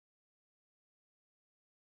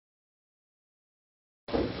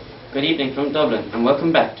Good evening from Dublin and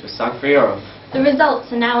welcome back to A Song for Europe. The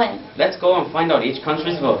results are now in. Let's go and find out each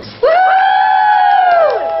country's votes.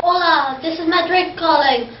 Hola, this is Madrid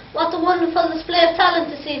calling. What a wonderful display of talent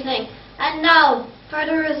this evening. And now, for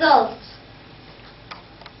the results.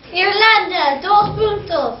 Irlanda, 2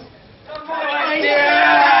 puntos.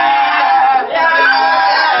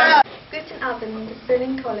 Guten Abend, this is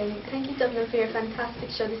Berlin calling. Thank you, Dublin, for your fantastic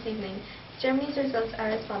show this evening. Germany's results are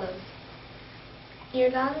as follows.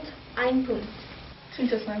 Ireland, 1 point.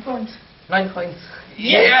 9 points. 9 points.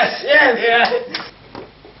 Yes! Yes! Yes!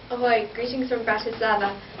 Ahoy, greetings from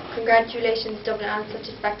Bratislava. Congratulations, Dublin, on such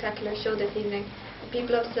a spectacular show this evening. The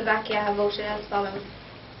people of Slovakia have voted as follows.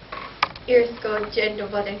 Irsko, Jed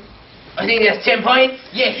Nobody. I think that's 10 points.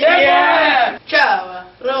 Yes. Yeah! Ciao,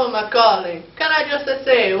 Roma calling. Can I just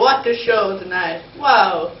say, what a show tonight.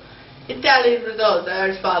 Wow. Italy's results are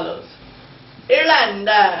as follows.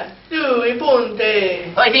 Irlanda, 2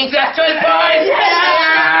 punti. I think that's 12 points.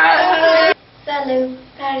 Yeah! Salut,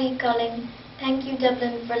 Paris calling. Thank you,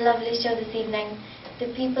 Dublin, for a lovely show this evening.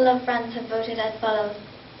 The people of France have voted as follows.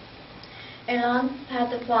 Irlande, pas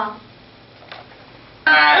de points.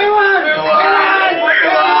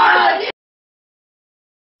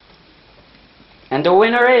 And the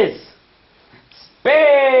winner is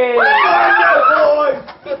Spain!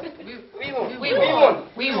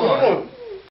 We won.